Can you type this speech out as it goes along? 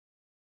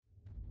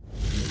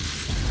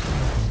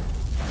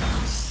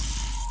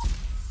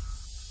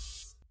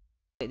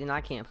Then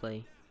I can't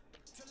play.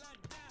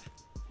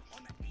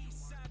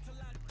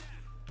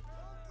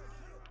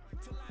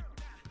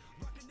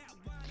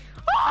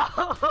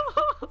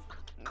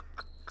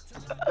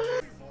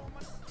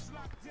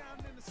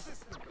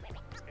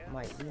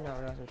 Mike, do you not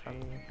realize I'm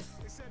trying to win?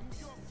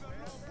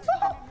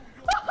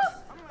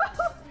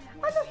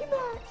 I know he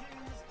mad.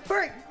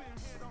 Break!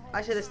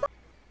 I should have stopped.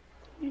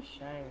 You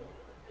shame.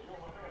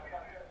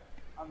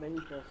 I bet he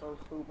feels so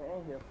stupid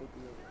and he'll 58.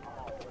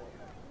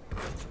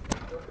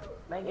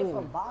 Man, get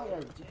some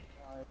bias.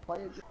 Play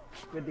it.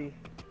 Good D.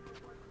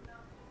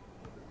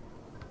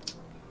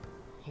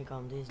 Here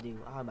come this dude.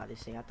 I was about to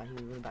say, I thought he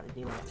was really about to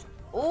do that.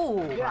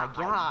 Oh my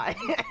god.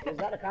 Is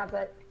that a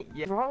contact?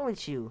 Yeah. What's wrong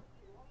with you?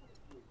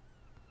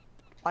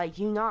 Like,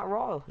 you not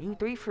raw. You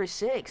 3 for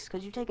 6,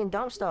 cause you taking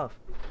dumb stuff.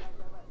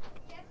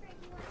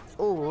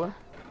 Oh.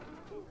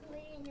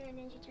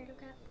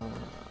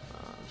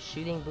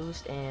 Shooting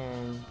boost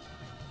and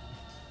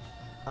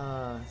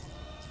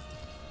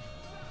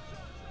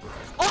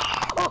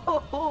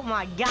oh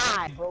my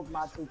god! Broke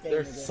my 2K.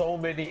 There's so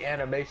many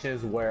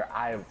animations where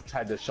I've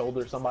tried to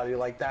shoulder somebody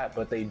like that,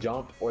 but they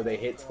jump or they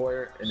hit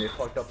square and they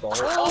fucked up the whole.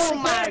 Oh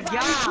my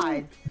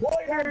god!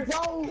 Pointer!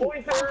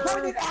 Pointer!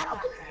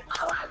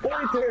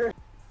 Pointer!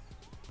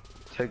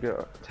 Take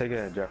it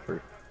at Jeffrey.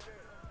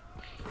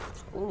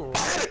 Ooh.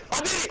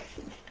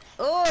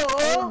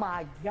 Oh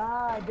my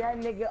god, that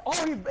nigga.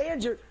 Oh, he's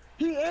injured.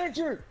 He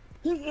injured.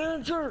 He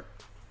injured.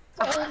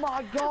 Oh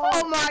my god.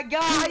 Oh my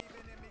god.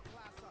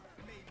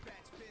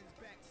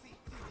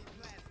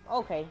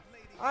 Okay,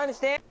 I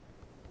understand.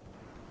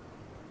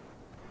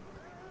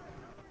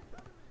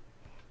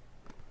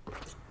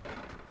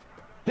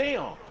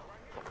 Damn!